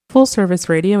Full Service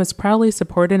Radio is proudly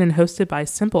supported and hosted by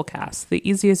Simplecast, the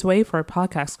easiest way for a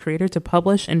podcast creator to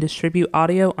publish and distribute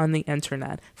audio on the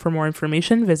internet. For more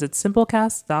information, visit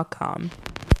simplecast.com.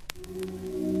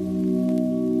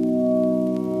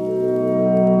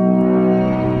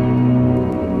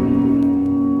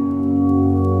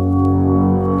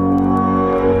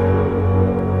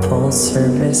 Full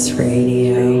Service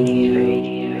Radio.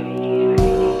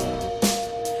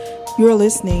 You're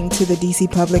listening to the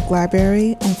DC Public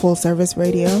Library on Full Service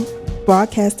Radio,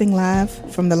 broadcasting live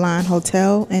from the Line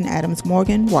Hotel in Adams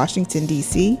Morgan, Washington,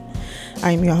 D.C.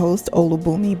 I am your host,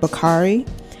 Olubunmi Bakari.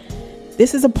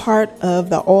 This is a part of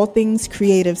the All Things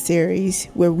Creative series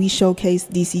where we showcase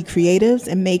DC creatives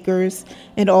and makers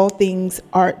and all things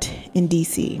art in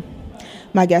DC.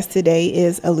 My guest today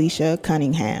is Alicia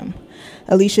Cunningham.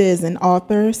 Alicia is an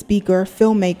author, speaker,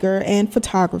 filmmaker, and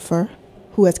photographer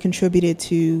who has contributed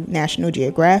to National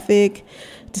Geographic,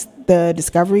 the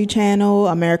Discovery Channel,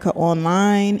 America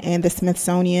Online, and the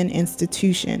Smithsonian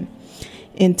Institution.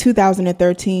 In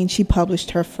 2013, she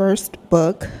published her first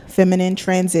book, Feminine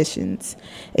Transitions,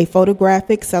 a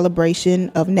photographic celebration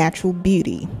of natural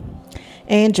beauty.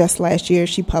 And just last year,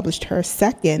 she published her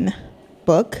second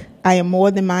book, I Am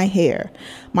More Than My Hair.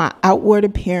 My outward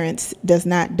appearance does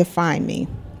not define me.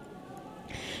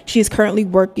 She is currently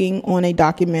working on a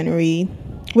documentary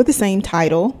with the same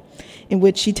title, in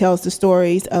which she tells the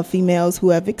stories of females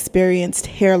who have experienced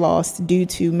hair loss due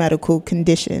to medical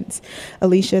conditions.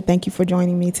 Alicia, thank you for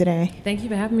joining me today. Thank you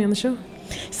for having me on the show.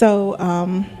 So,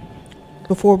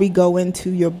 before we go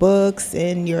into your books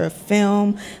and your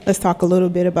film, let's talk a little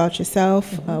bit about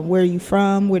yourself. Where are you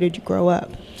from? Where did you grow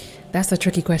up? That's a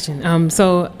tricky question.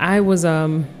 So I was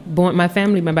born, my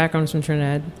background is from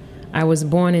Trinidad. I was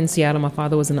born in Seattle. My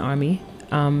father was in the Army.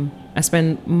 I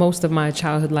spent most of my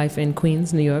childhood life in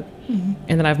Queens, New York. Mm-hmm.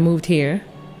 And then I've moved here,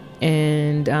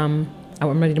 and I'm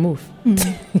ready to move.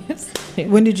 Mm-hmm. Yes. Yeah.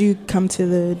 When did you come to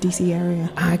the D.C. area?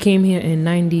 I came here in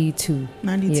 92.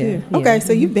 92. Yeah, okay,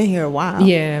 so you've been here a while.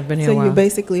 Yeah, I've been here a while. So you're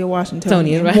basically a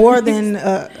Washingtonian, right? More than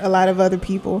a lot of other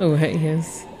people. Oh, right,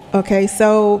 yes. Okay,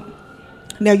 so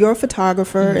now you're a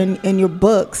photographer, mm-hmm. and your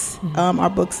books are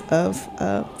books of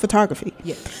photography.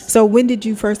 Yes. So when did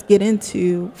you first get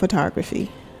into photography?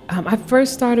 I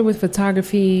first started with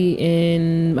photography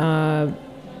in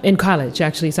college,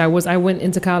 actually. So I went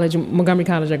into college, Montgomery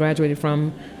College. I graduated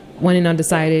from. Went in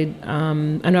undecided. I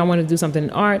know I wanted to do something in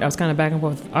art. I was kind of back and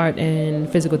forth with art and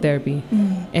physical therapy,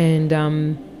 and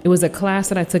it was a class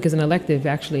that I took as an elective,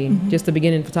 actually, just the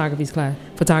beginning photographer's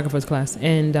class,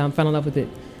 and fell in love with it.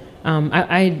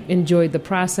 I enjoyed the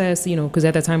process, because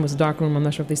at that time it was a dark room. I'm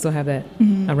not sure if they still have that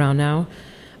around now.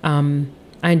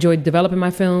 I enjoyed developing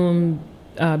my film,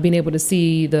 being able to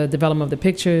see the development of the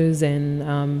pictures, and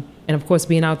of course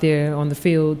being out there on the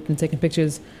field and taking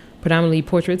pictures, predominantly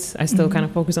portraits. I still kind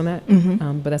of focus on that,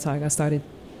 but that's how I got started.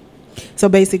 So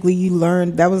basically you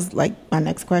learned, that was like my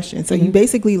next question. So you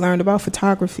basically learned about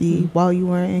photography while you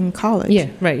were in college. Yeah,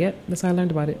 right. Yeah, that's how I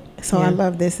learned about it. So I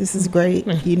love this. This is great.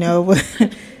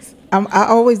 I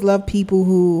always love people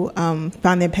who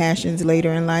find their passions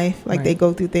later in life. Like they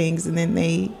go through things and then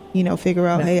they, figure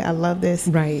out, hey, I love this.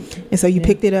 Right. And so you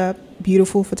picked it up,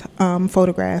 beautiful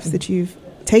photographs that you've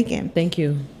taken. Thank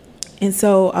you. And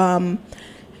so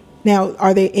now,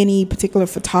 are there any particular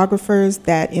photographers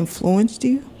that influenced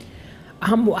you?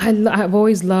 I've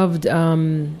always loved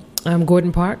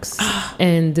Gordon Parks,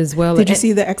 and as well. Did you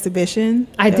see the exhibition?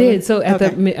 I did. So at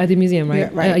the museum,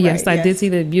 right? Yeah, yes, I did see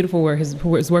the beautiful work. His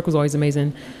work was always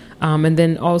amazing. And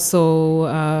then also,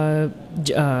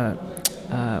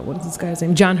 what is this guy's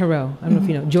name? John Harrell. I don't know if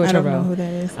you know George Harrell. I don't know who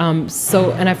that is.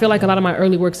 And I feel like a lot of my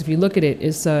early works, if you look at it,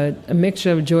 is a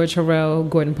mixture of George Harrell,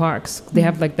 Gordon Parks. They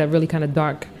have like that really kind of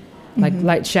dark, like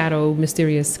light shadow,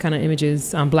 mysterious kind of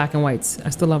images, black and whites. I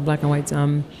still love black and whites.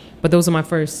 But those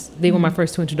are they were my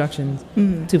first two introductions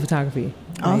to photography.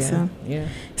 Awesome. Yeah.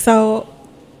 So,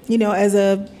 as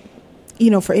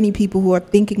for any people who are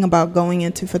thinking about going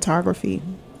into photography,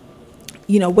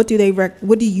 what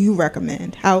do you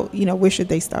recommend? How, where should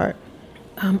they start?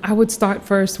 I would start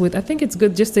first with, I think it's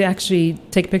good just to actually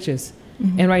take pictures.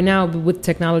 And right now with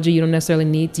technology, you don't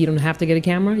have to get a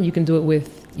camera. You can do it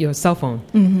with your cell phone.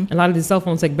 A lot of these cell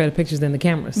phones take better pictures than the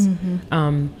cameras.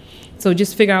 So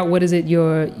just figure out what is it,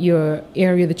 your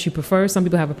area that you prefer. Some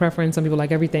people have a preference. Some people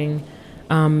like everything.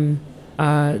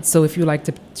 So if you like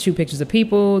to shoot pictures of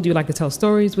people, do you like to tell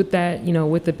stories with that,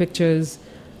 with the pictures?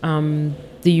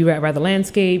 Do you rather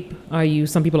landscape?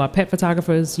 Some people are pet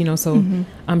photographers, so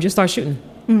just start shooting.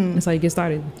 That's how you get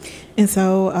started. And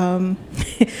so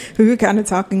we were kind of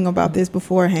talking about this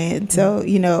beforehand. So,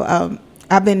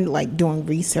 I've been like doing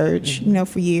research,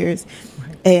 for years.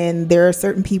 And there are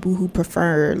certain people who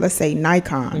prefer, let's say,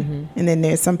 Nikon. And then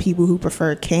there's some people who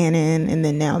prefer Canon. And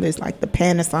then now there's like the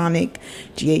Panasonic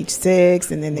GH6.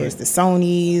 And then there's the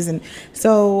Sonys. And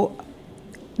so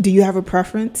do you have a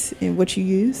preference in what you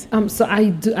use? So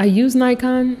I use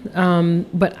Nikon.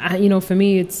 But, for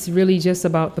me, it's really just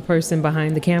about the person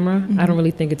behind the camera. I don't really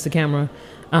think it's the camera.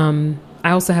 I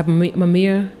also have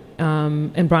Mamiya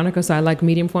and Bronica, so I like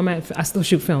medium format. I still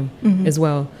shoot film as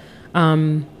well.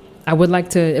 I would like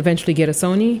to eventually get a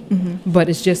Sony, but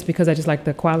it's just because I just like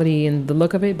the quality and the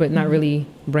look of it, but not really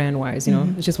brand-wise,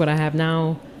 It's just what I have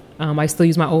now. I still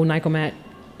use my old Nicomat,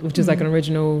 which is like an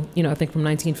original, I think from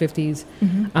 1950s.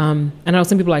 And I know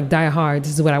some people like die hard.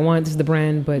 This is what I want. This is the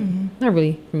brand, but not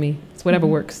really for me. It's whatever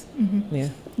works. Yeah.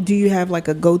 Do you have like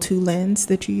a go-to lens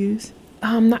that you use?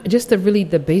 Not just the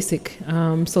basic.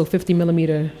 So 50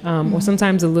 millimeter, or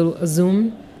sometimes a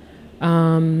zoom.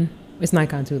 It's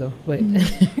Nikon too, though, but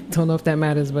don't know if that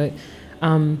matters. But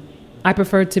I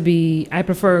prefer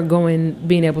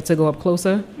being able to go up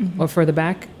closer or further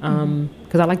back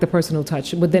because I like the personal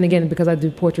touch. But then again, because I do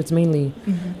portraits mainly,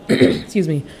 excuse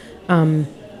me, I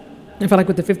feel like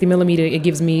with the 50 millimeter, it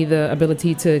gives me the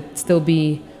ability to still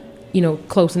be,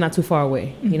 close and not too far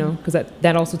away, because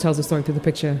that also tells a story through the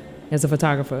picture as a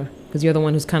photographer, because you're the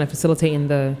one who's kind of facilitating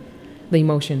the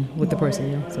emotion with the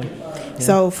person. So, yeah.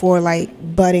 So for like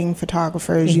budding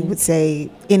photographers, you would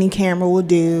say any camera will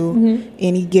do,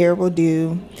 any gear will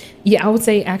do. Yeah, I would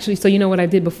say actually. So what I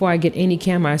did before I get any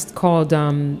camera, I called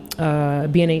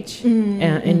B&H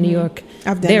in New York.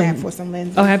 I've done that for some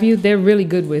lenses. Oh, have you? They're really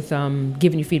good with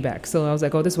giving you feedback. So I was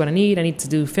like, this is what I need. I need to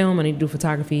do film. I need to do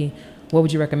photography. What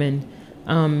would you recommend?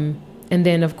 And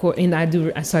then, of course, I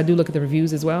do look at the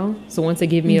reviews as well. So once they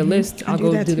give me a list, I'll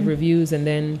go do the reviews and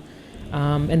then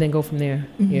go from there.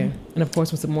 Yeah. And of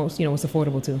course, what's the most, what's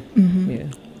affordable too.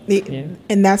 Yeah.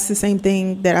 And that's the same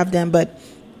thing that I've done. But,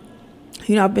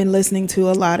 I've been listening to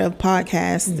a lot of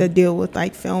podcasts that deal with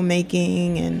like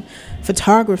filmmaking and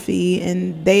photography.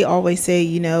 And they always say,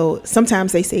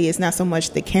 sometimes they say it's not so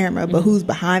much the camera, but who's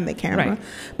behind the camera. Right.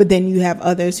 But then you have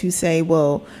others who say,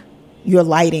 well, your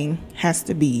lighting has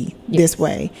to be this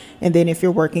way. And then if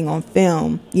you're working on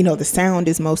film, the sound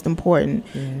is most important.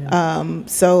 Yeah.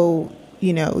 So,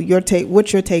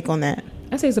 what's your take on that?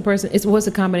 I say it was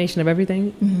a combination of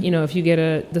everything. If you get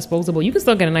a disposable, you can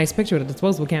still get a nice picture with a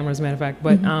disposable camera, as a matter of fact.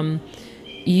 But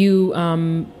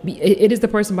it is the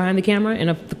person behind the camera and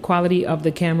of the quality of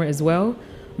the camera as well.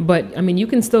 But, you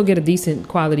can still get a decent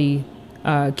quality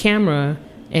camera,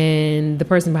 and the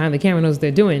person behind the camera knows what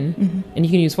they're doing. And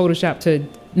you can use Photoshop to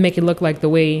make it look like the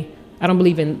way, I don't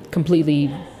believe in completely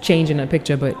changing a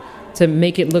picture, but to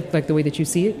make it look like the way that you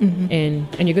see it, and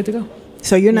you're good to go.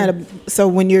 So you're so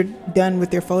when you're done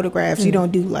with your photographs, you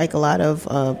don't do like a lot of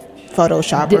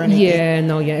Photoshop or anything?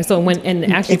 So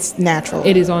actually it's natural.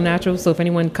 It is all natural. So if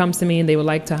anyone comes to me and they would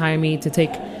like to hire me to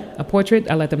take a portrait,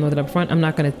 I let them know that up front. I'm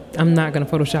not gonna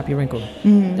Photoshop your wrinkle.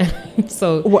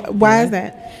 So why is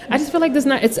that? I just feel like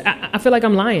I feel like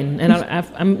I'm lying, and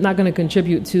I'm not gonna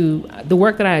contribute to the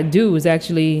work that I do. Is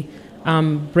actually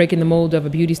breaking the mold of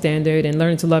a beauty standard and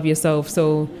learning to love yourself.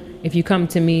 So if you come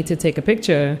to me to take a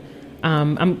picture,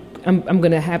 I'm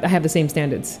gonna have the same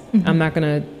standards.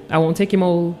 I won't take your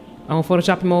mold. I won't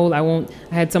Photoshop your mold.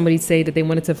 I had somebody say that they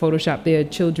wanted to Photoshop their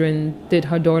children, did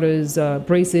her daughter's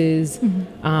braces,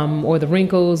 or the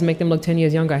wrinkles, make them look 10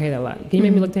 years younger. I hate that a lot. Can you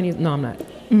make me look 10 years? No, I'm not.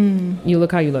 You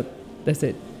look how you look. That's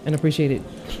it. And appreciate it.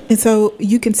 And so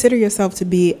you consider yourself to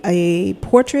be a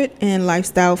portrait and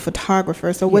lifestyle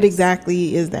photographer. So what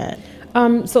exactly is that?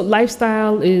 So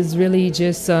lifestyle is really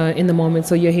just in the moment.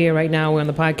 So you're here right now. We're on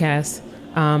the podcast.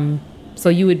 So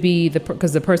you would be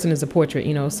because the person is a portrait,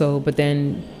 but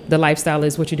then the lifestyle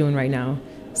is what you're doing right now.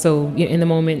 So you're in the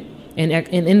moment, and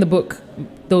in the book,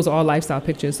 those are all lifestyle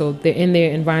pictures. So they're in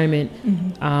their environment,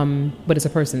 but it's a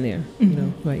person there,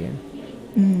 but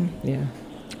yeah.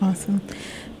 Awesome.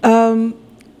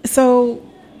 So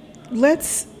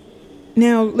let's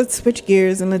switch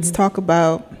gears and let's talk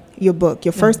about your book,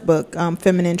 your first book,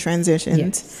 Feminine Transitions.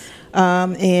 Yes.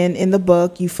 And in the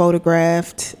book, you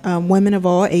photographed women of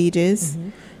all ages,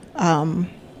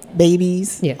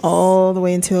 babies, all the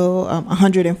way until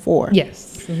 104.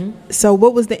 Yes. So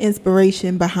what was the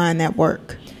inspiration behind that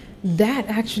work? That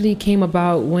actually came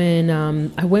about when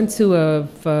I went to a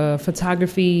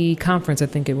photography conference, I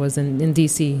think it was in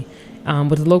D.C.,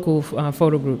 with a local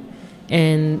photo group.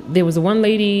 And there was one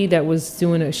lady that was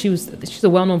doing she's a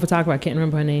well-known photographer. I can't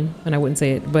remember her name, and I wouldn't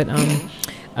say it, but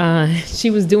she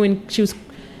was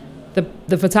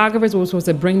the photographers were supposed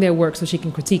to bring their work so she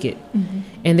can critique it.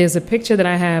 And there's a picture that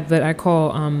I have that I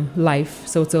call Life.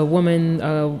 So it's a woman,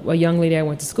 a young lady I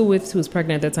went to school with who was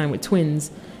pregnant at that time with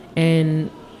twins. And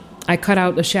I cut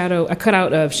out a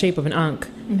shape of an ankh,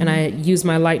 and I used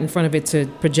my light in front of it to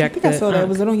project. I think I saw that.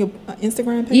 Was it on your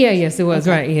Instagram page? Yeah, yes, it was.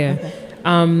 Okay. Right, yeah.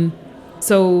 Okay.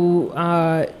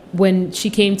 So when she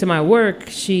came to my work,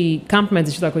 she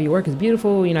complimented. She's like, "Well, your work is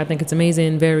beautiful. I think it's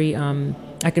amazing. Very,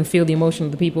 I can feel the emotion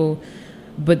of the people."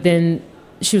 But then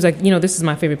she was like, "This is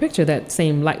my favorite picture. That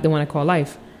same light, the one I call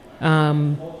Life.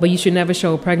 But you should never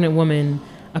show a pregnant woman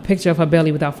a picture of her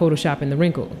belly without photoshopping the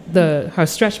wrinkle, her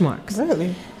stretch marks."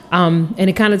 Really? And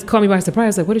it kind of caught me by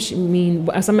surprise. Like, what does she mean?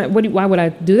 Why would I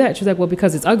do that? She was like, "Well,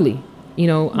 because it's ugly."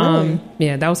 Really?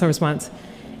 Yeah, that was her response.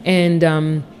 And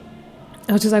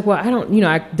I was just like, well, I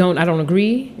don't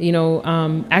agree.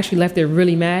 Actually left there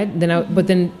really mad. But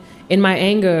then in my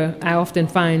anger, I often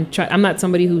I'm not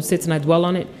somebody who sits and I dwell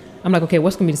on it. I'm like, okay,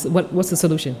 what's the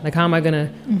solution? Like, how am I gonna,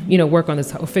 work on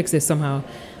this or fix this somehow?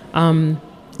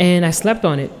 And I slept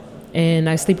on it, and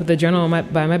I sleep with the journal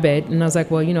by my bed. And I was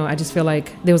like, well, I just feel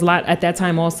like there was a lot at that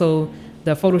time. Also,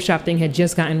 the Photoshop thing had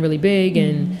just gotten really big,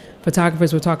 and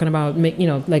photographers were talking about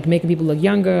making people look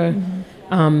younger.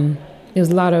 There was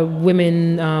a lot of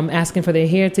women asking for their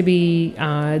hair to be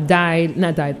not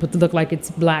dyed, but to look like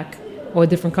it's black or a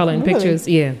different color in pictures.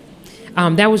 Yeah.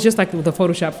 That was just like the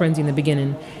Photoshop frenzy in the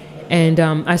beginning. And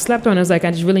I slept on it. I was like,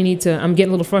 I just really need to, I'm getting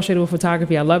a little frustrated with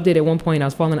photography. I loved it at one point. I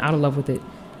was falling out of love with it.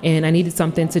 And I needed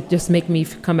something to just make me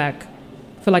come back.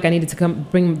 Feel like I needed to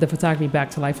bring the photography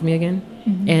back to life for me again.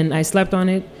 And I slept on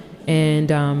it and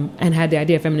had the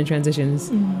idea of feminine transitions.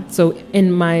 So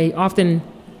in my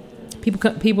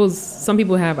some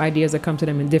people have ideas that come to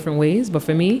them in different ways, but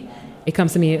for me, it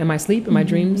comes to me in my sleep, in my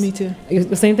dreams. Me too. It's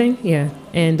the same thing, yeah.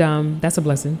 And that's a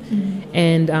blessing.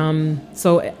 And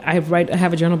so I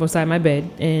have a journal beside my bed,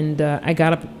 and I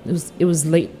got up. It was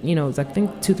late, it was I think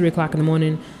 2-3 o'clock in the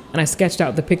morning, and I sketched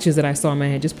out the pictures that I saw in my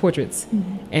head, just portraits,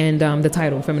 and the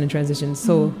title, Feminine Transitions.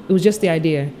 So it was just the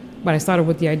idea, but I started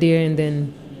with the idea, and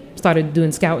then started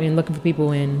doing scouting, looking for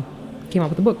people, and came up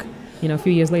with the book. A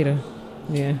few years later.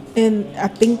 Yeah. And I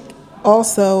think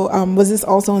also, was this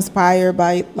also inspired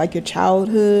by like your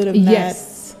childhood of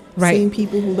yes, right. seeing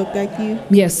people who looked like you?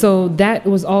 Yeah, so that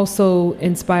was also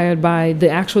inspired by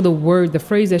the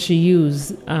phrase that she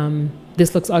used,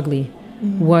 "this looks ugly,"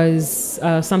 was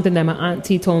something that my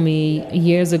auntie told me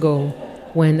years ago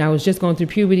when I was just going through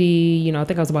puberty. I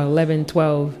think I was about 11,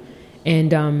 12.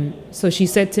 And so she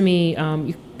said to me,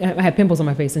 I had pimples on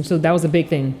my face, and so that was a big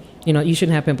thing. You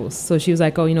shouldn't have pimples. So she was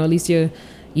like, oh, at least you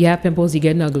have pimples, you're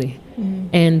getting ugly.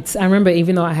 And I remember,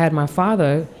 even though I had my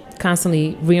father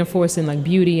constantly reinforcing like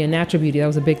beauty and natural beauty, that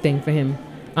was a big thing for him.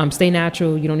 Stay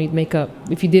natural, you don't need makeup.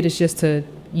 If you did, it's just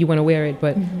you want to wear it,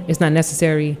 but it's not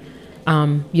necessary.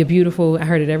 You're beautiful. I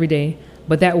heard it every day.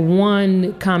 But that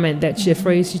one comment,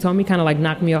 phrase she told me, kind of like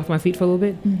knocked me off my feet for a little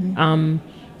bit.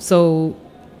 So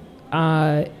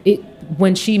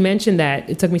when she mentioned that,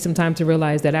 it took me some time to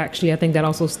realize that actually I think that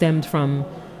also stemmed from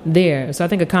there. So I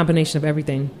think a combination of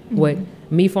everything. What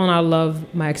me falling out of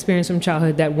love, my experience from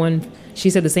childhood, that one, she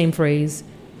said the same phrase,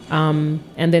 and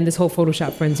then this whole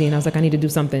Photoshop frenzy, and I was like, I need to do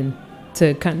something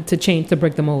to change, to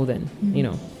break the mold. And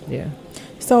yeah.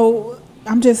 So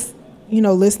I'm just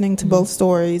listening to both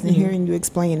stories and hearing you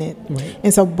explain it, right.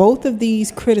 And so both of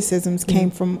these criticisms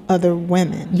came from other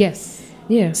women. Yes.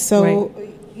 Yeah. So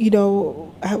right.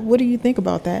 What do you think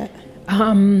about that?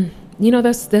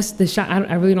 That's the shock.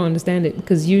 I really don't understand it,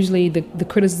 because usually the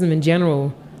criticism in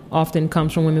general often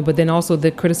comes from women, but then also the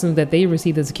criticism that they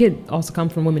received as a kid also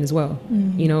comes from women as well.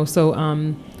 So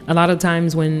a lot of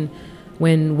times when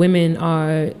women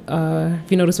are,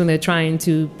 if you notice, when they're trying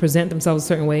to present themselves a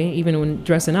certain way, even when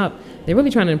dressing up, they're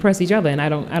really trying to impress each other, and I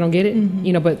don't get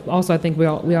it. But also I think we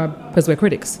are because we're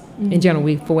critics in general.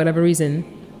 We, for whatever reason,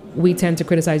 we tend to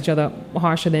criticize each other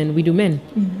harsher than we do men.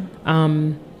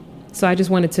 So I just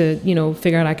wanted to,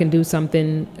 figure out I can do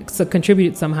something,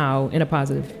 contribute somehow in a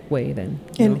positive way. Then.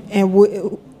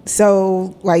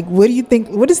 So, like, what do you think?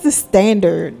 What is the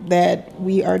standard that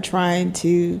we are trying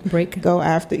to go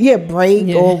after?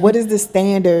 Or what is the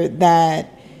standard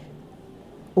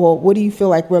what do you feel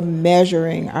like we're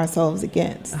measuring ourselves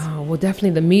against? Oh, well,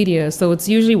 definitely the media. So it's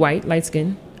usually white, light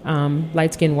skin,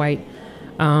 white.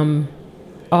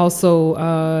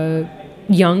 Also,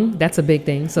 young, that's a big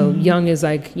thing. So young is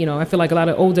like, I feel like a lot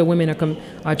of older women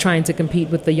are trying to compete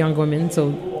with the young women.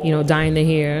 So, dyeing their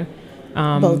hair.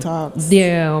 Botox.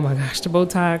 Yeah, oh my gosh, the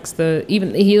Botox,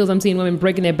 even the heels. I'm seeing women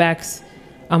breaking their backs,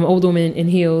 older women in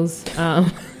heels.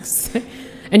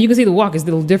 and you can see the walk is a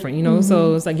little different, you know.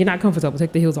 So it's like you're not comfortable.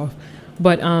 Take the heels off,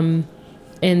 but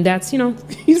and that's, you know,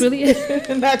 it's really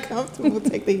not comfortable.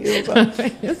 Take the heels off.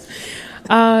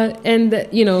 And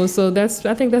you know, so I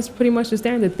think that's pretty much the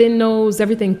standard. Thin nose,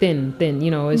 everything thin.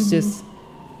 You know, it's just,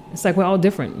 it's like we're all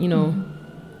different. You know,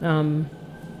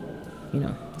 you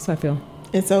know, that's how I feel.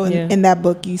 And so in that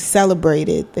book, you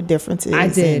celebrated the differences. I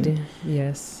did,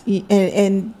 yes.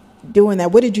 And doing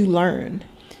that, what did you learn?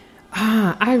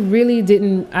 I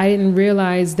didn't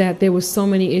realize that there was so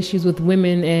many issues with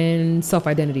women and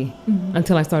self-identity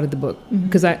until I started the book.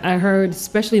 Because I heard,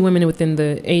 especially women within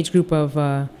the age group of,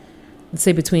 let's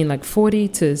say between like 40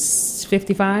 to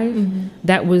 55,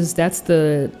 that's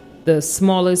the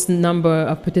smallest number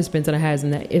of participants that I had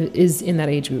is in that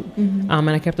age group. And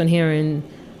I kept on hearing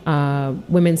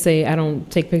women say, I don't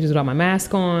take pictures without my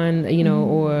mask on, you know,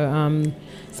 or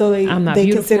so I'm not they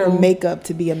beautiful. consider makeup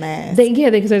to be a mask. They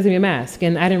consider it to be a mask,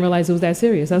 and I didn't realize it was that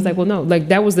serious. I was like, well, no, like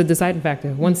that was the deciding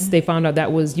factor. Once they found out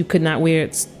that was, you could not wear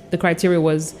it. The criteria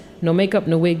was no makeup,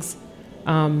 no wigs,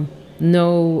 no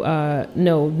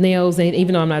nails. And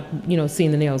even though I'm not, you know,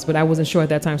 seeing the nails, but I wasn't sure at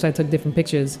that time, so I took different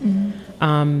pictures. You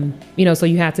know, so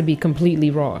you had to be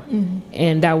completely raw,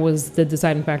 and that was the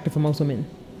deciding factor for most women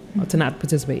to not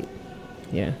participate.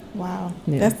 Yeah. Wow.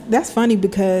 Yeah. That's funny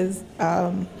because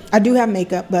I do have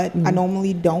makeup, but I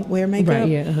normally don't wear makeup. Right.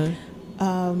 Yeah.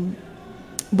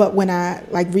 But when I,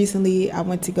 like recently, I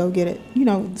went to go get it, you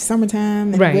know,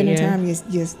 summertime and wintertime,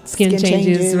 your skin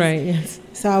changes. Right. Yes.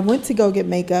 So I went to go get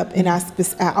makeup, and I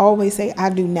always say I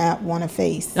do not want a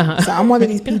face. So I'm one of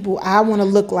these people, I want to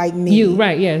look like me. You,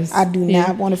 right, yes. I do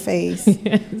not want a face.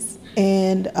 Yes.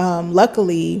 And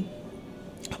luckily,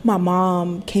 my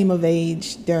mom came of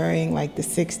age during like the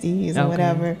 60s or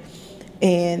whatever.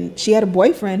 And she had a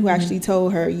boyfriend who actually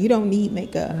told her, you don't need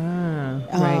makeup.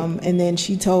 Right. And then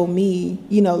she told me,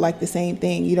 you know, like the same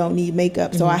thing, you don't need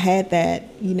makeup. So I had that,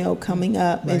 you know, coming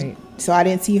up. Right. And so I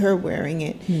didn't see her wearing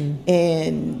it.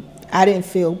 And I didn't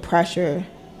feel pressure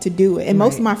to do it. And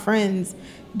most of my friends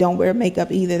don't wear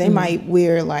makeup either. They might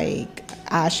wear like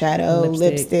eyeshadow,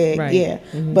 lipstick, right.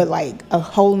 But like a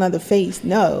whole nother face,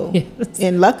 no. Yes.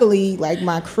 And luckily, like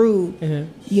my crew,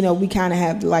 you know, we kind of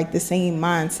have like the same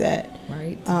mindset,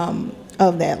 right?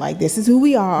 Of that, like this is who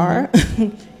we are.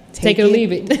 Take it or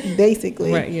leave it,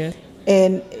 basically. Right. Yeah.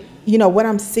 And you know what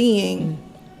I'm seeing,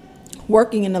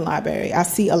 working in the library, I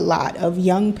see a lot of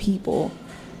young people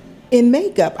in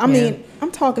makeup. I mean,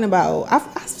 I'm talking about,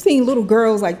 I've seen little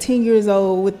girls like 10 years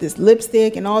old with this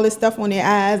lipstick and all this stuff on their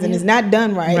eyes, and it's not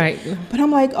done right. Right. But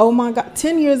I'm like, oh my God,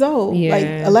 10 years old, like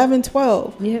 11,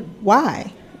 12. Yeah.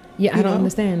 Why? Yeah, I don't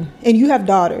understand. And you have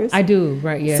daughters. I do,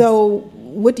 right, yes. So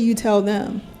what do you tell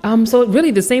them? So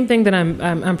really the same thing that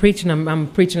I'm preaching, I'm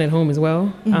preaching at home as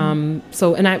well.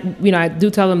 So, and I do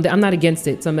tell them that I'm not against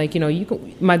it. So I'm like,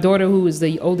 my daughter, who is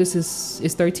the oldest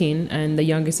is 13 and the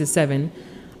youngest is 7.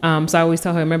 So I always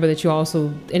tell her, remember that you're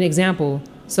also an example.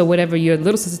 So whatever your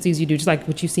little sister sees you do, just like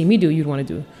what you see me do, you'd want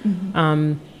to do.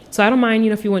 So I don't mind,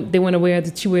 if they want to wear,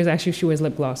 she wears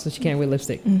lip gloss, so she can't wear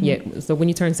lipstick yet. So when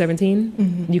you turn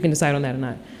 17, you can decide on that or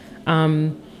not.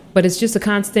 But it's just a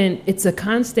constant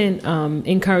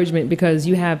encouragement, because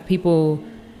you have people,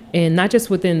 and not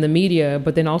just within the media,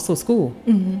 but then also school.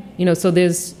 So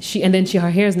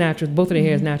her hair is natural. Both of their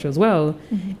hair is natural as well.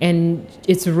 And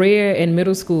it's rare in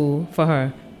middle school for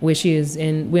her, where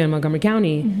we're in Montgomery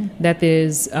County, that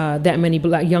there's that many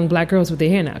young black girls with their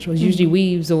hair natural. It's usually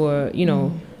weaves or,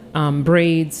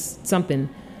 braids, something.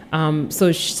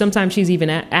 So sometimes she's even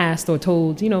asked or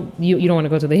told, you don't want to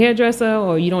go to the hairdresser,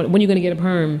 or when you're going to get a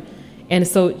perm. And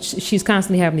so she's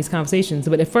constantly having these conversations.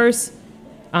 But at first,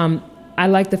 I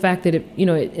like the fact that,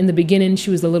 in the beginning, she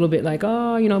was a little bit like,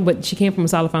 but she came from a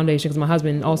solid foundation, because my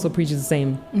husband also preaches the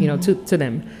same, to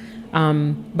them.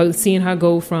 But seeing her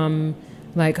go from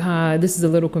like, this is a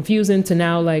little confusing, to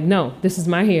now like, no, this is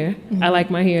my hair. I like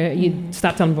my hair. You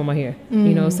stop telling me about my hair,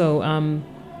 So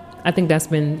I think that's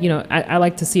been, I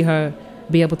like to see her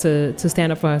be able to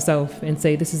stand up for herself and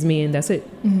say, this is me and that's it.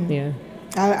 Yeah.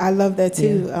 I love that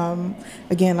too. Yeah.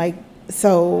 Again, like,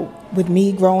 so with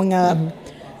me growing up,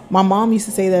 my mom used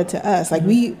to say that to us. Like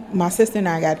my sister and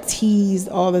I got teased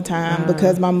all the time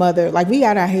because my mother, like we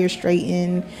got our hair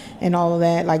straightened and all of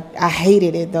that. Like I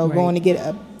hated it though, going to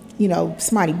get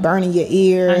somebody burning your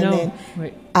ear. And then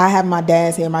I have my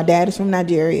dad's hair. My dad is from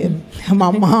Nigeria.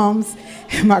 My mom's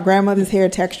and my grandmother's hair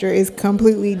texture is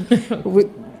completely.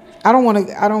 I don't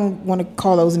want to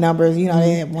call those numbers. They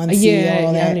have 1C and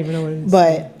all that. I don't even know what it is.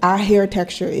 But our hair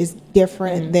texture is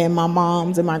different than my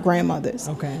mom's and my grandmother's.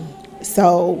 Okay.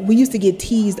 So we used to get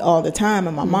teased all the time,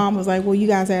 and my mom was like, "Well, you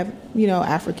guys have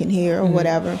African hair or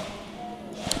whatever."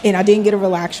 And I didn't get a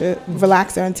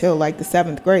relaxer until like the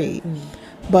 7th grade.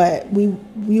 But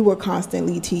we were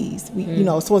constantly teased,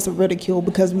 source of ridicule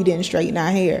because we didn't straighten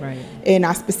our hair. Right. And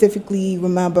I specifically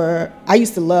remember I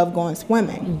used to love going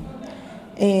swimming.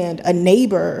 And a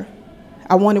neighbor,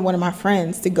 I wanted one of my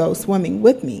friends to go swimming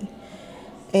with me.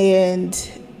 And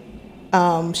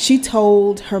she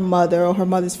told her mother or her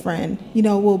mother's friend,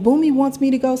 well, Boomy wants me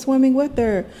to go swimming with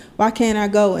her. Why can't I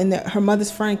go? And her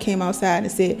mother's friend came outside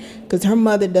and said, because her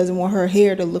mother doesn't want her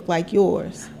hair to look like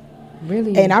yours.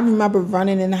 Really? And I remember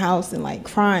running in the house and like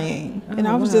crying. And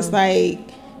I was just like,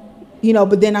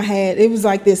 but then it was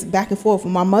like this back and forth.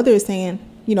 When my mother is saying,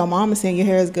 mom is saying your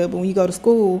hair is good, but when you go to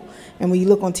school and when you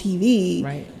look on TV,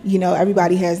 right.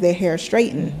 Everybody has their hair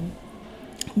straightened.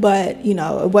 But,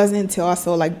 it wasn't until I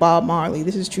saw like Bob Marley.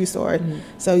 This is a true story.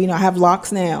 So, I have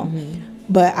locks now.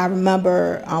 But I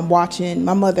remember watching,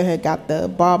 my mother had got the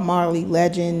Bob Marley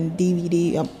Legend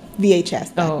DVD,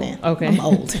 VHS back then. Okay. I'm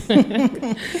old.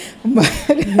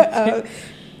 But,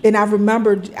 and I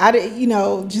remember,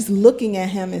 just looking at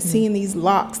him and seeing these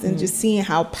locks and just seeing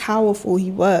how powerful he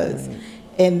was. Right.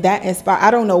 And that inspired,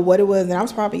 I don't know what it was. And I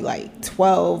was probably like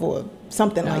 12 or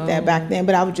something like that back then.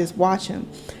 But I would just watch him.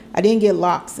 I didn't get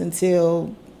locks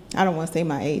until, I don't want to say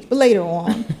my age, but later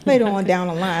on down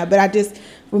the line. But I just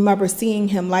remember seeing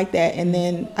him like that. And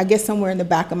then I guess somewhere in the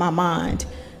back of my mind,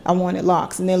 I wanted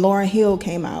locks. And then Lauryn Hill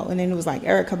came out, and then it was like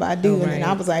Erykah Badu. And then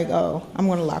I was like, I'm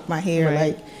going to lock my hair.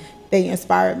 Right. Like, they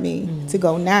inspired me to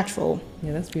go natural.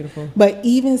 Yeah, that's beautiful. But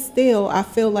even still, I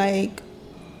feel like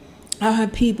I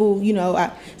have people,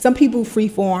 some people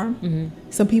freeform,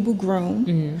 some people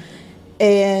groom.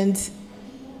 And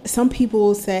some people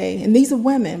will say, and these are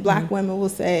women, black women will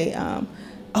say,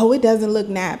 it doesn't look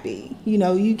nappy.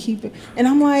 You keep it. And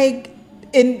I'm like,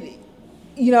 I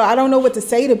don't know what to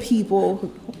say to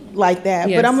people like that.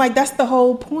 Yes. But I'm like, that's the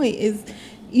whole point is,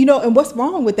 and what's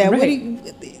wrong with that? Right.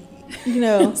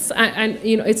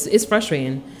 It's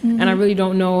frustrating. And I really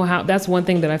don't know how, that's one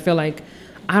thing that I feel like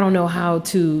I don't know how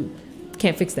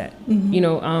can't fix that.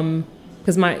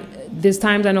 Because there's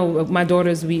times I know my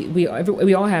daughters, we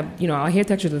all have, our hair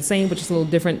textures are the same, but just a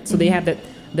little different. So they have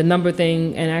the number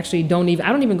thing, and actually I don't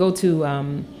even go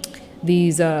to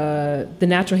the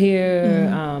natural hair,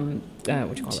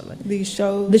 what you call it? Like, these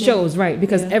shows. The shows, right.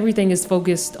 Because everything is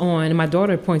focused on, and my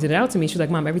daughter pointed it out to me. She's like,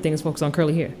 Mom, everything is focused on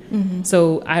curly hair.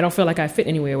 So I don't feel like I fit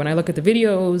anywhere. When I look at the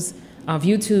videos of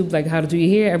YouTube, like how to do your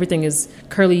hair, everything is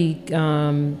curly, I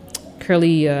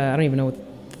don't even know what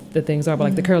the things are, but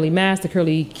like the curly mask, the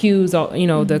curly cues,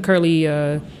 the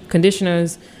curly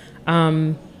conditioners,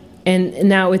 and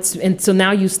now so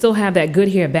now you still have that good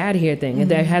hair, bad hair thing,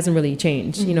 and that hasn't really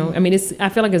changed. I mean, I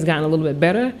feel like it's gotten a little bit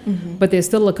better, but there's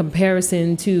still a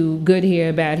comparison to good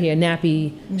hair, bad hair,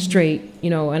 nappy, straight.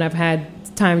 And I've had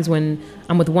times when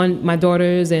I'm with my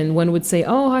daughters, and one would say,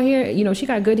 "Oh, her hair, she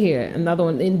got good hair," and the other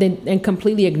one, and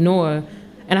completely ignore.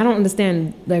 And I don't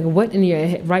understand, like, what in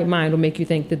your right mind will make you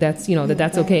think that that's,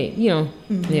 that's okay, Yeah.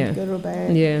 Good or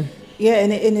bad. Yeah. Yeah,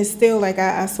 and it's still, like,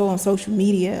 I saw on social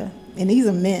media, and these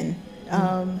are men.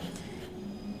 And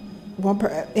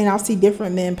I'll see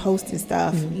different men posting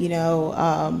stuff,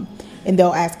 and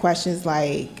they'll ask questions,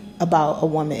 like, about a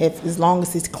woman, as long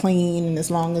as it's clean and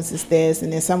as long as it's this.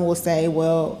 And then some women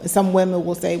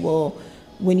will say, well,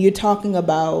 when you're talking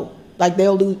about, like,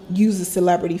 they'll use a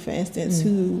celebrity, for instance,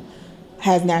 who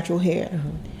has natural hair,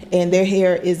 and their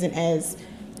hair isn't as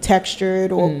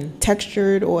textured or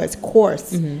as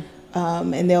coarse,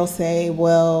 and they'll say,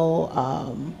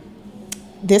 well,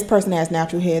 this person has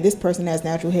natural hair, this person has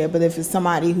natural hair, but if it's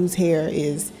somebody whose hair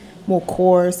is more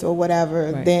coarse or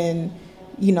whatever, then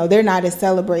they're not as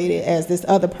celebrated as this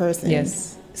other person.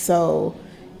 Yes. So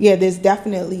there's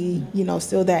definitely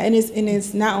still that, and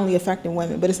it's not only affecting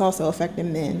women, but it's also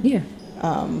affecting men.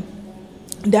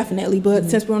 Definitely, but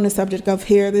since we're on the subject of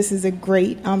hair, this is a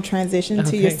great transition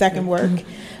to your second work.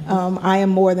 I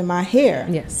Am More Than My Hair.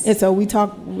 Yes. And so we're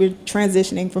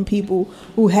transitioning from people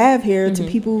who have hair to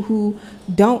people who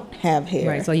don't have hair.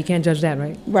 Right, so you can't judge that,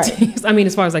 right? Right. I mean,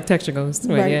 as far as like texture goes.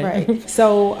 Right.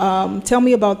 So tell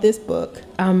me about this book.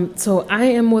 So I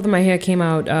Am More Than My Hair came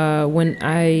out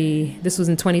this was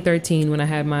in 2013 when I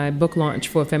had my book launch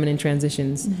for Feminine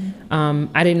Transitions.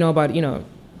 I didn't know about,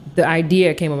 the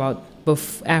idea came about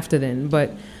after then,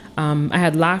 but I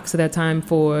had locks at that time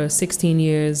for 16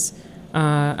 years.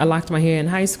 I locked my hair in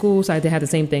high school, so I had the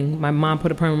same thing. My mom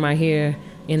put a perm in my hair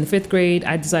in the 5th grade.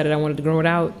 I decided I wanted to grow it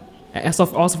out. I saw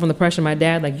also from the pressure of my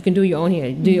dad, like, you can do your own hair,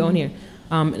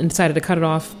 and decided to cut it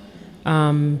off.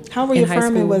 How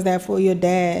reaffirming was that for your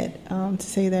dad to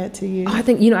say that to you? I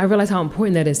think, I realize how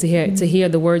important that is to hear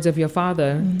the words of your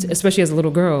father, especially as a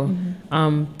little girl,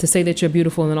 to say that you're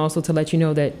beautiful, and also to let you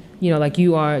know that, like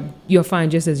you're fine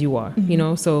just as you are,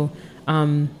 So,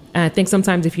 and I think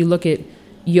sometimes if you look at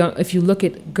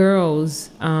girls,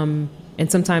 and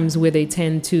sometimes where they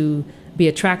tend to be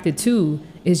attracted to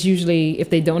is usually if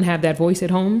they don't have that voice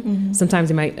at home, sometimes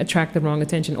they might attract the wrong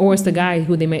attention. Or it's the guy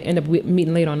who they may end up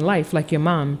meeting later on in life, like your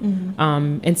mom,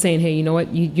 and saying, hey, you know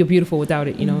what, you're beautiful without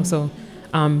it, So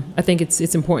I think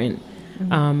it's important.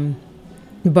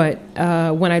 But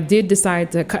when I did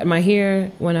decide to cut my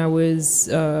hair when I was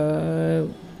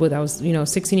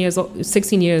 16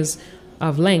 years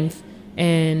of length,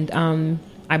 and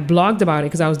I blogged about it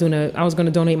because I was going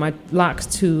to donate my locks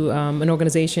to an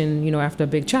organization, after a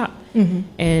big chop. And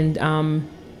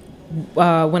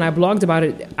when I blogged about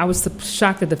it, I was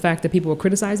shocked at the fact that people were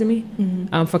criticizing me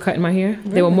for cutting my hair. Really?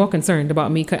 They were more concerned about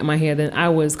me cutting my hair than I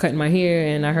was cutting my hair,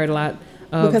 and I heard a lot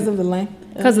because of the length.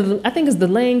 I think it's the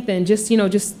length, and just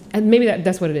and maybe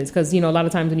that's what it is. Because a lot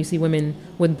of times when you see women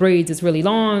with braids, it's really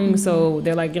long, so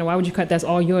they're like, why would you cut? That's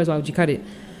all yours. Why would you cut it?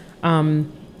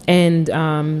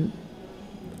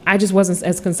 I just wasn't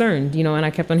as concerned, and I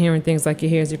kept on hearing things like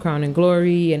your hair is your crown and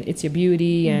glory, and it's your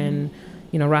beauty, and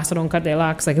Rasta don't cut their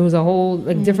locks. Like it was a whole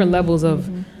different levels of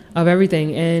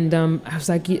everything. And I was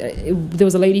like, there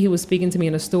was a lady who was speaking to me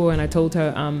in a store, and I told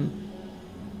her, I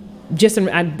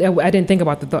didn't think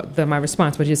about my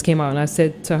response, but it just came out, and I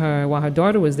said to her while her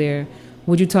daughter was there,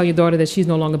 would you tell your daughter that she's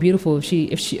no longer beautiful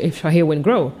if her hair wouldn't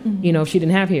grow, if she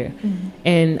didn't have hair?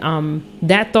 And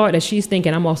that thought that she's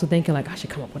thinking, I'm also thinking like, I should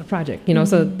come up with a project,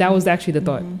 So that was actually the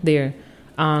thought there.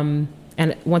 And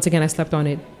once again, I slept on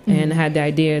it and had the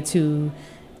idea to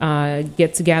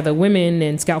get together women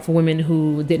and scout for women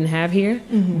who didn't have hair.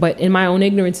 But in my own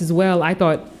ignorance as well, I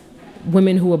thought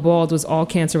women who were bald was all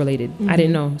cancer related. I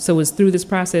didn't know. So it was through this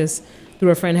process, through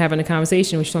a friend having a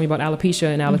conversation, which told me about alopecia,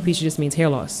 and alopecia just means hair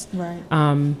loss. Right.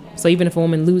 So even if a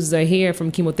woman loses her hair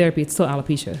from chemotherapy, it's still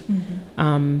alopecia.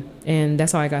 And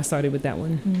that's how I got started with that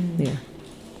one. Yeah.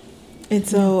 And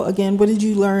so again, what did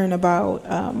you learn about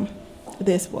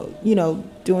this?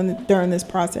 During this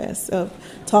process of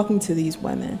talking to these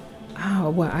women? Oh,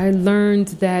 well, I learned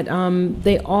that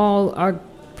they all are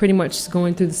pretty much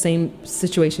going through the same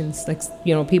situations, like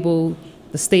people,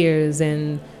 the stares,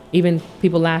 and even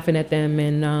people laughing at them,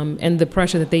 and the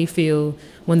pressure that they feel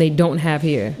when they don't have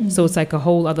hair. So it's like a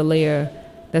whole other layer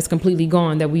that's completely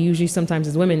gone that we usually sometimes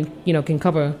as women, can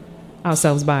cover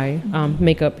ourselves by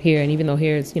makeup, hair. And even though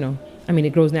hair is,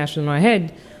 it grows naturally in our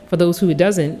head, for those who it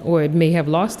doesn't, or it may have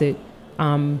lost it,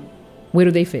 where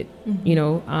do they fit?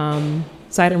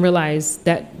 So I didn't realize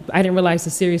the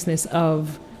seriousness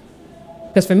of,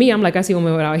 because for me, I'm like, I see a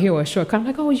woman without hair or a short cut, I'm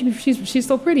like, oh, she's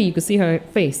so pretty. You could see her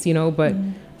face, but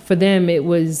for them, it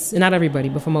was, not everybody,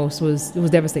 but for most, it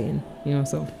was devastating,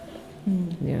 so,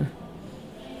 yeah.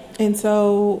 And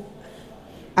so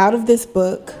out of this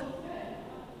book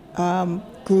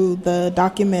grew the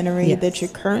documentary that you're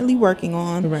currently working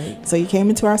on. Right. So you came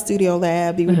into our studio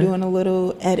lab. You were doing a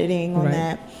little editing on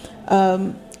that.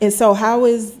 And so how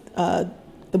is the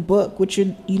book, which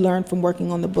you learned from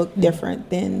working on the book, different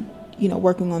than,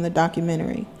 working on the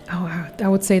documentary? Oh, I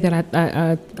would say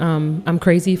that I'm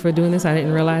crazy for doing this. I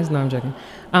didn't realize. No, I'm joking.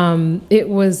 It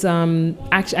was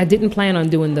actually, I didn't plan on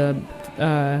doing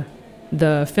the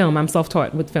film. I'm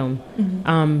self-taught with film.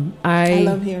 I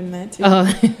love hearing that too.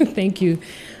 Thank you.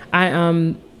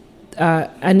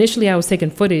 Initially I was taking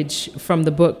footage from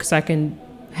the book so I can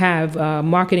have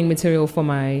marketing material for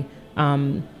my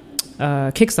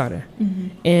Kickstarter.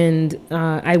 And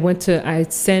I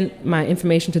sent my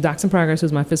information to Docs in Progress,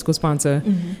 who's my fiscal sponsor,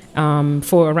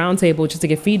 for a roundtable just to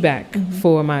get feedback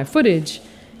for my footage.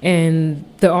 And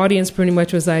the audience pretty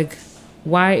much was like,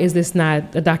 why is this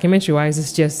not a documentary? Why is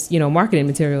this just, marketing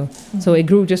material? So it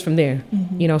grew just from there,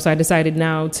 so I decided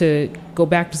now to go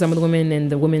back to some of the women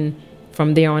and the women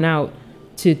from there on out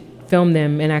to film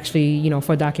them and actually,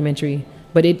 for a documentary.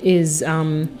 But it is,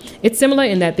 it's similar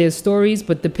in that there's stories,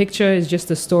 but the picture is just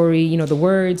the story, the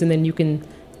words, and then you can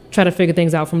try to figure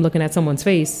things out from looking at someone's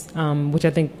face, which I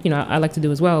think, I like to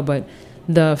do as well. But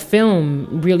the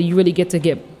film, you really get to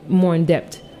get more in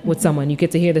depth with someone. You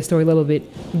get to hear the story a little bit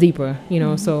deeper,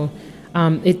 so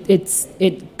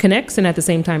it connects, and at the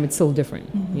same time, it's so different,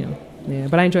 Yeah,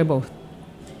 but I enjoy both.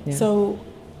 Yeah. So,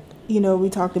 we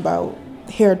talked about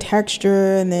hair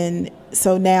texture, and then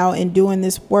so now in doing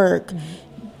this work,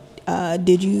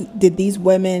 did these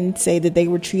women say that they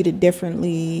were treated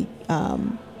differently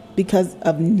because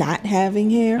of not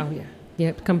having hair? Oh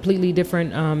yeah, completely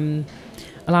different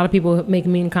a lot of people make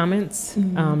mean comments.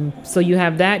 So you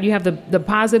have that. You have the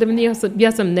positive, and you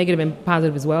have some negative and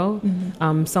positive as well.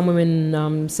 Some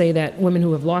women say that women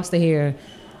who have lost their hair,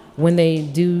 when they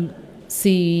do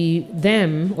see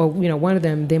them, or one of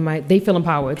them, they feel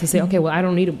empowered to say, okay, well, I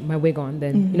don't need my wig on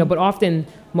then. But often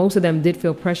most of them did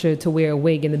feel pressure to wear a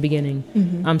wig in the beginning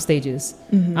stages.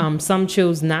 Some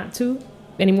chose not to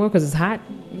anymore because it's hot.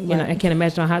 I can't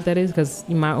imagine how hot that is because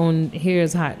my own hair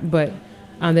is hot. But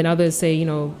then others say, they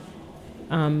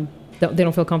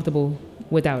don't feel comfortable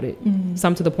without it.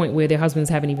 Some to the point where their husbands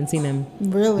haven't even seen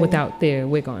them without their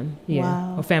wig on.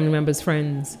 Wow. Or family members,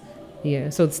 friends.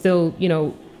 So it's still,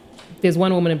 there's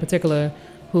one woman in particular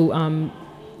who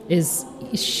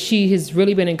she has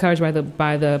really been encouraged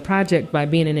by the project, by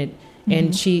being in it.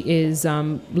 And she is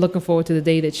looking forward to the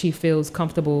day that she feels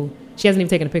comfortable. She hasn't even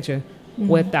taken a picture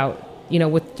without,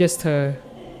 with just her,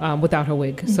 without her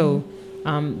wig. So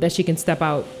that she can step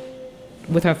out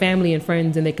with her family and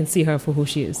friends and they can see her for who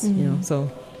she is,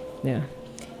 so yeah.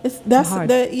 It's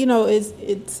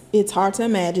hard to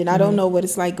imagine. I don't know what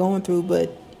it's like going through,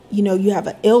 but you have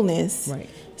an illness. Right.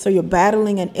 So you're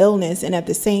battling an illness, and at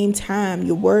the same time,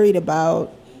 you're worried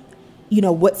about,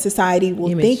 what society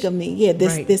will think of me. Yeah,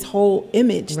 this whole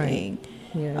image thing.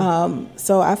 Yeah.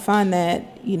 So I find that,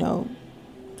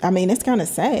 it's kind of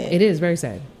sad. It is very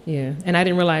sad. Yeah. And I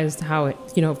didn't realize how it,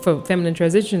 for feminine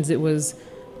transitions, it was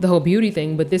the whole beauty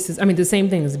thing. But this is, the same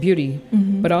thing as beauty.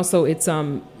 But also it's,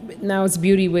 now it's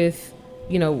beauty with,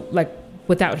 like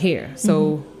without hair.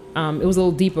 So it was a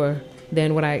little deeper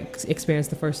than what I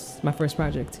experienced my first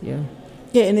project. Yeah.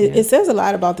 Yeah, and it says a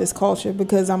lot about this culture,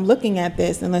 because I'm looking at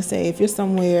this, and let's say if you're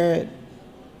somewhere,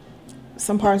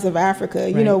 some parts of Africa,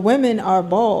 women are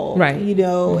bald, right.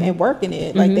 And working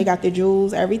it. Like they got their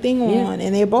jewels, everything on,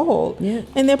 and they're bald. Yeah.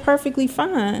 And they're perfectly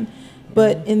fine.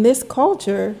 But in this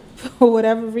culture, for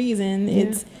whatever reason,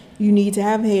 it's you need to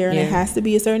have hair, and it has to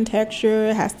be a certain texture,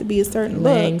 it has to be a certain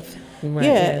length. Look. Right,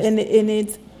 and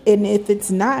if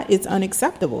it's not, it's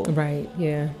unacceptable. Right,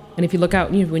 yeah. And if you look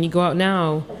out, when you go out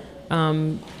now,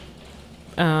 and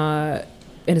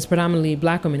it's predominantly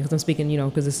black women, because I'm speaking,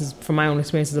 because this is from my own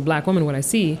experience as a black woman, what I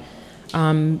see,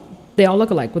 they all look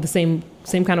alike with the same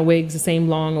kind of wigs, the same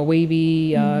long or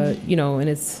wavy, and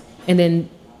then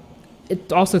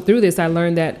it also through this, I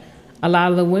learned that a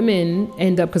lot of the women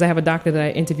end up, because I have a doctor that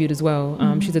I interviewed as well.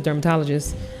 She's a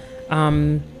dermatologist.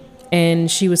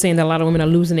 And she was saying that a lot of women are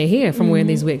losing their hair from wearing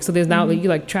these wigs. So there's now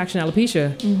like traction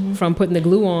alopecia from putting the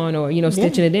glue on or,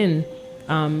 stitching it in.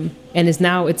 And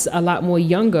it's a lot more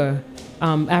younger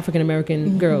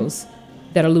African-American girls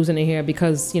that are losing their hair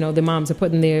because, their moms are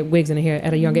putting their wigs in their hair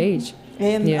at a younger age.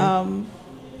 And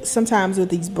sometimes with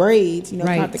these braids,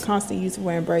 the constant use of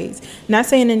wearing braids. Not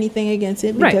saying anything against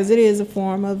it, because it is a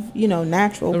form of,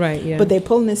 natural. Right, yeah. But they're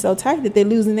pulling it so tight that they're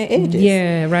losing their edges.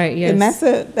 Yeah, right, yes. And that's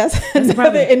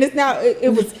another, and it's now,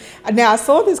 now I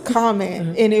saw this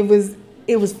comment and it was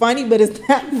funny, but it's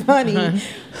not funny.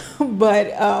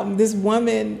 But this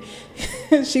woman,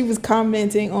 she was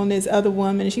commenting on this other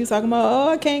woman, and she was talking about,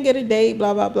 I can't get a date,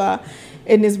 blah, blah, blah.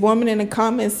 And this woman in the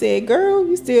comments said, girl,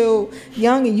 you still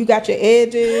young and you got your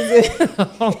edges.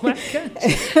 Oh, my God.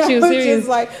 She was serious. Just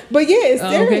like, but yeah, it's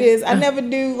serious. Okay. I never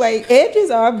do, edges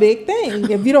are a big thing.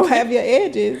 If you don't have your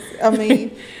edges,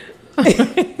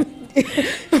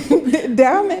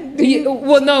 Diamond.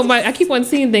 I keep on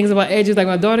seeing things about edges. Like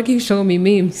my daughter keeps showing me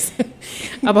memes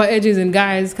about edges and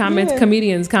guys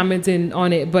comedians commenting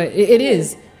on it. But it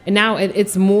is. And now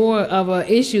it's more of an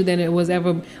issue than it was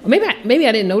ever. Maybe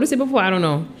I didn't notice it before. I don't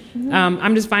know.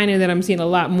 I'm just finding that I'm seeing a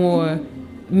lot more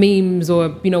memes or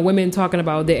women talking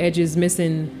about their edges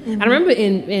missing. I remember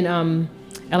in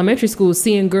elementary school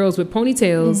seeing girls with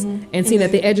ponytails and seeing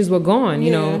that the edges were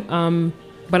gone.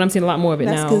 But I'm seeing a lot more of it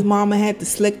now. That's because mama had to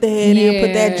slick the hair and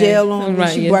put that gel on.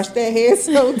 Right, and she brushed that hair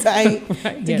so tight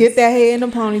to get that hair in the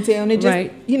ponytail. And it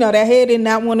just, that hair did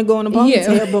not want to go in the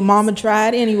ponytail, but mama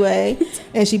tried anyway.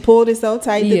 And she pulled it so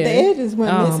tight that the edges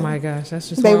went missing. Oh my gosh, that's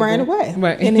just They horrible. ran away.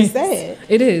 Right. And it's sad.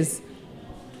 It is.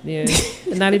 Yeah.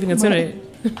 Not even considered it.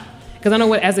 Because I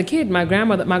know as a kid, my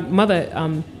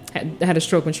mother had a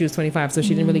stroke when she was 25, so she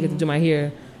didn't really get to do my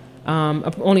hair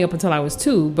only up until I was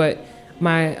 2. But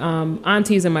my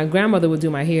aunties and my grandmother would do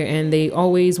my hair, and they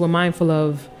always were mindful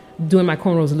of doing my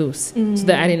cornrows loose so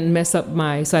that I didn't mess up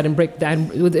so I didn't break that.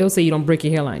 They'll say you don't break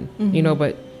your hairline,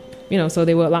 but so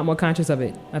they were a lot more conscious of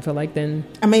it, I feel like, then.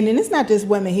 And it's not just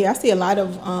women here. I see a lot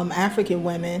of African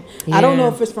women. Yeah. I don't know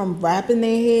if it's from wrapping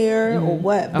their hair or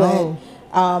what, but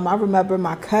I remember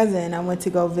my cousin, I went to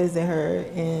go visit her,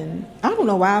 and I don't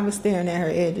know why I was staring at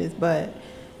her edges, but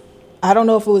I don't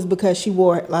know if it was because she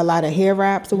wore a lot of hair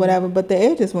wraps or whatever, but the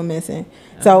edges were missing.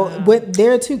 So with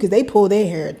there too, because they pull their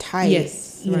hair tight.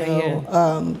 Yes, you right,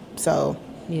 know. So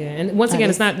yeah, and once again,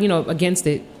 it's not against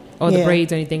it or the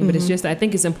braids or anything, but it's Mm-hmm. just I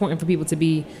think it's important for people to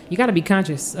be. You got to be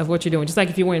conscious of what you're doing. Just like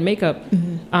if you're wearing makeup,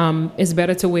 it's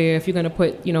better to wear if you're going to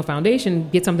put foundation,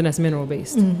 get something that's mineral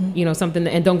based. Something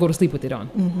and don't go to sleep with it on.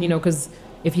 Because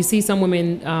if you see some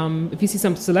women, if you see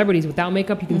some celebrities without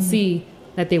makeup, you can see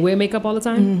that they wear makeup all the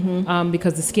time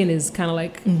because the skin is kind of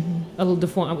like a little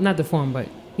deformed, not deformed, but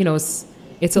it's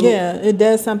a it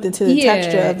does something to the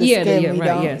texture of the skin.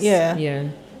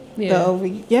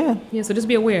 So just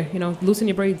be aware, loosen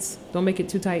your braids, don't make it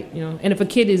too tight, and if a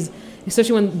kid is,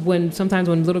 especially when sometimes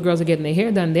when little girls are getting their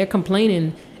hair done, they're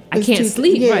complaining, I can't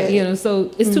sleep, right, so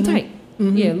it's too tight.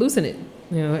 Loosen it,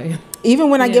 even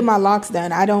when I get my locks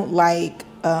done, I don't like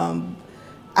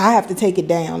I have to take it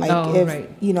down. Like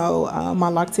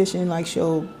my loctician, like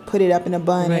she'll put it up in a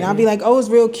bun, and I'll be like, "Oh, it's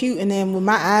real cute." And then when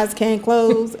my eyes can't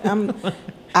close,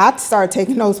 I start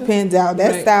taking those pins out.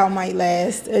 That style might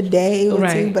last a day or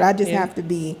two, but I just have to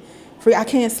be free. I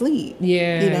can't sleep.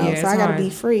 So I got to be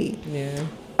free.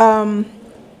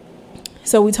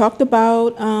 So we talked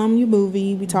about your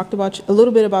movie. We talked about a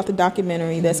little bit about the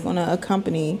documentary that's going to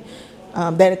accompanies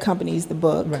the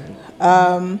book.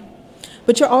 Right.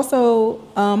 But you're also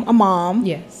a mom.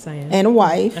 Yes, I am. And a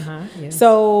wife. Yes.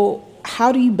 So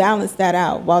how do you balance that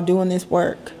out while doing this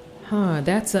work?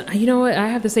 That's you know what I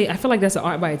have to say. I feel like that's an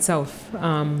art by itself.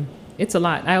 It's a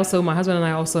lot. My husband and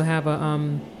I also have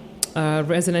a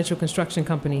residential construction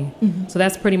company. So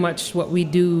that's pretty much what we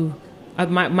do.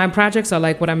 My projects are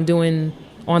like what I'm doing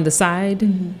on the side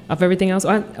of everything else.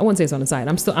 I wouldn't say it's on the side.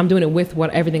 I'm doing it with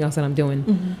everything else that I'm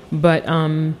doing. But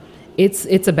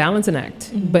it's a balancing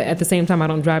act. But at the same time, I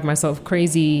don't drive myself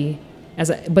crazy.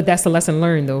 But that's the lesson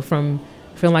learned though from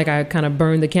feeling like I kind of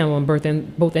burned the candle on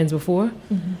both ends before.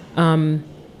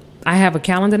 I have a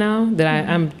calendar now that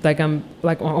I'm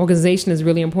like organization is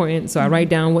really important. So I write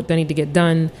down what I need to get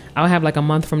done. I'll have like a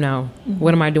month from now.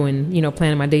 What am I doing?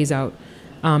 Planning my days out.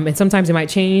 And sometimes it might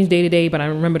change day to day, but I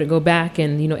remember to go back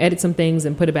and edit some things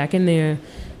and put it back in there.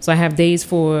 So I have days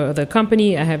for the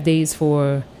company. I have days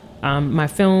for my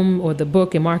film or the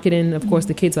book and marketing. Of course,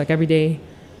 the kids like every day.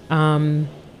 And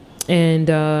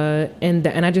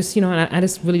I just I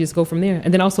just really just go from there,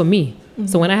 and then also me.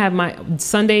 So when I have my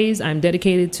Sundays, I'm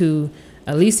dedicated to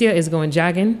Alicia is going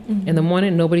jogging in the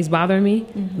morning. Nobody's bothering me.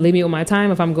 Leave me with my time.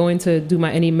 If I'm going to do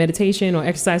any meditation or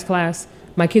exercise class,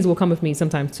 my kids will come with me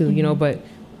sometimes too. But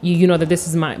you know that this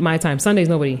is my time. Sundays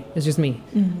nobody. It's just me.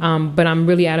 But I'm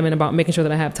really adamant about making sure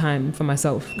that I have time for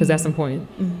myself because that's important.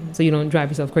 So you don't drive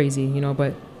yourself crazy.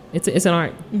 But it's an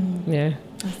art. Yeah.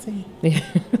 I see. Yeah.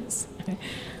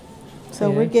 So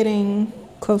we're getting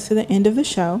close to the end of the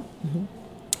show.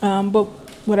 But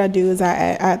what I do is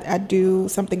I do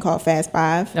something called Fast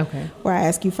Five. Okay. Where I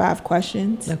ask you 5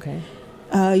 questions. Okay.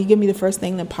 You give me the first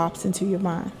thing that pops into your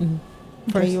mind.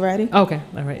 Are you ready? Okay.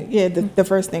 All right. Yeah, the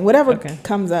first thing. Whatever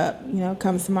comes up,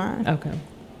 comes to mind. Okay.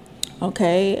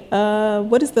 Okay.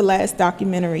 What is the last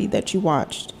documentary that you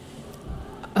watched?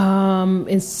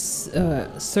 In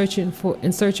search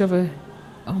of a.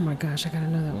 Oh my gosh, I gotta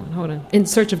know that one. Hold on. In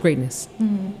Search of Greatness.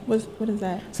 What is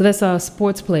that? So that's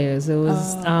sports players. It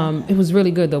was it was really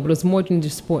good though, but it was more than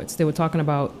just sports. They were talking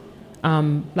about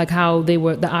like how they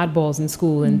were the oddballs in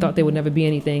school and thought they would never be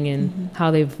anything, and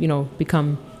how they've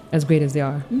become as great as they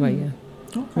are. Right? Yeah.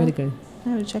 Okay. Really good.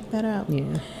 I gotta check that out.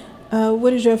 Yeah.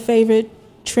 What is your favorite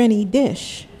Trini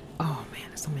dish? Oh man,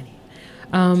 there's so many.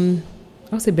 I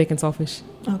would say bacon saltfish.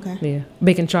 Okay. Yeah.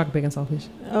 Bacon chocolate, bacon saltfish.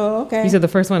 Oh, okay. You said the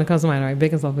first one that comes to mind, right?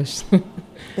 Bacon saltfish.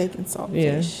 Bacon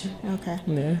saltfish. Yeah. Okay.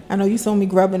 Yeah. I know you saw me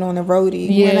grubbing on the roti.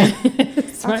 Yeah.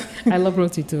 That's right. I love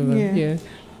roti too, though. Yeah.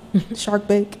 Shark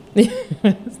bake.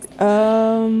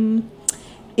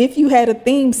 If you had a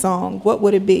theme song, what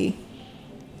would it be?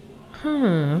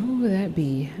 What would that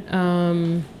be?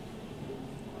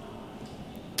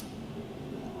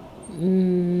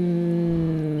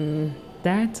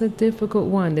 That's a difficult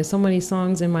one. There's so many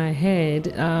songs in my head.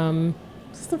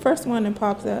 It's the first one that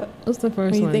pops up. What's the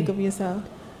first when one? You think of yourself?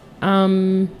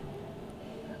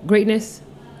 Greatness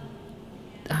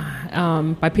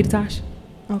by Peter Tosh.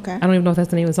 Okay. I don't even know if that's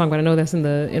the name of the song, but I know that's in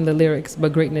the lyrics.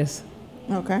 But Greatness.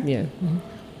 Okay. Yeah.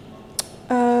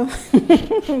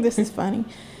 This is funny.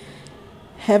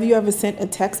 Have you ever sent a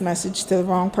text message to the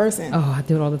wrong person? Oh, I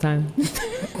do it all the time.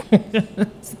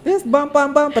 This bump,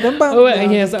 but bump. Oh,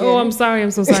 yes. Oh, I'm sorry.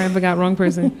 I'm so sorry. I forgot. Wrong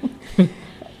person.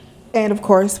 And of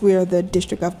course, we're the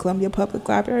District of Columbia Public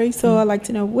Library. So I'd like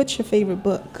to know, what's your favorite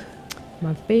book?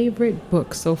 My favorite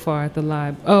book so far at the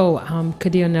lab.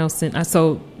 Kadir Nelson. I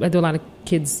do a lot of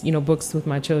kids, books with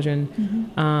my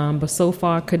children. But so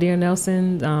far, Kadir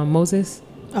Nelson, Moses.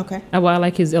 Okay. I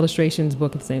like his illustrations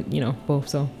book. At the same, both.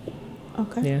 So.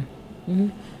 Okay. Yeah. Mm-hmm.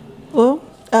 Well,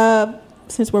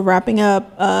 since we're wrapping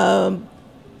up,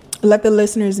 let the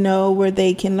listeners know where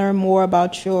they can learn more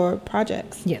about your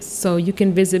projects. Yes. So you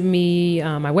can visit me,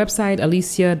 my website,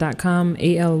 Alysia.com,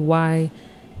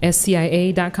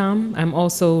 ALYSCIA.com. I'm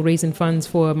also raising funds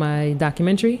for my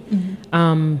documentary.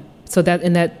 So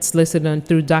that's listed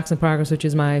through Docs in Progress, which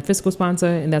is my fiscal sponsor,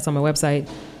 and that's on my website.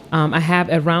 I have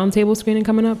a roundtable screening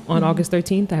coming up on August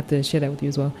 13th. I have to share that with you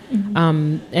as well.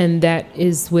 And that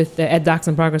is with at Docs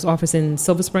in Progress office in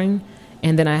Silver Spring.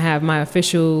 And then I have my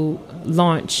official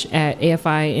launch at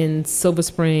AFI in Silver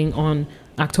Spring on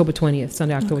October 20th,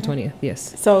 Sunday, October 20th.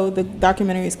 Yes. So the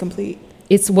documentary is complete.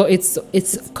 It's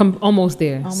almost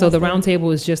there. So the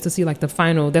roundtable is just to see the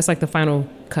final. That's the final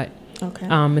cut. Okay.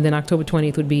 And then October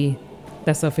 20th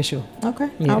that's official. Okay.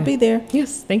 Yeah. I'll be there.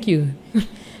 Yes. Thank you.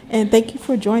 And thank you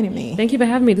for joining me. Thank you for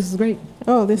having me. This is great.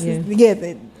 Oh, this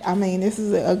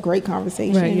is a great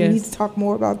conversation. Right, We yes. need to talk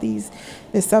more about these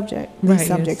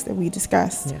subjects that we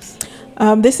discussed. Yes.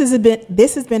 This has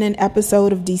been an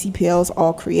episode of DCPL's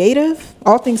All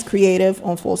Things Creative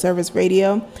on Full Service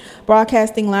Radio,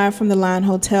 broadcasting live from the Line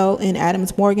Hotel in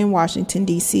Adams Morgan, Washington,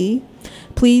 D.C.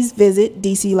 Please visit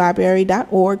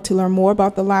dclibrary.org to learn more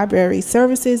about the library's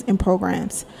services and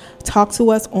programs. Talk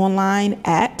to us online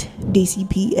at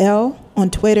DCPL on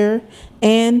Twitter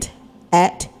and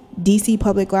at DC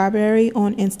Public Library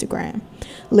on Instagram.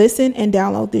 Listen and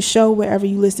download this show wherever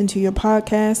you listen to your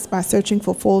podcasts by searching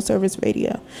for Full Service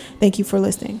Radio. Thank you for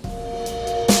listening.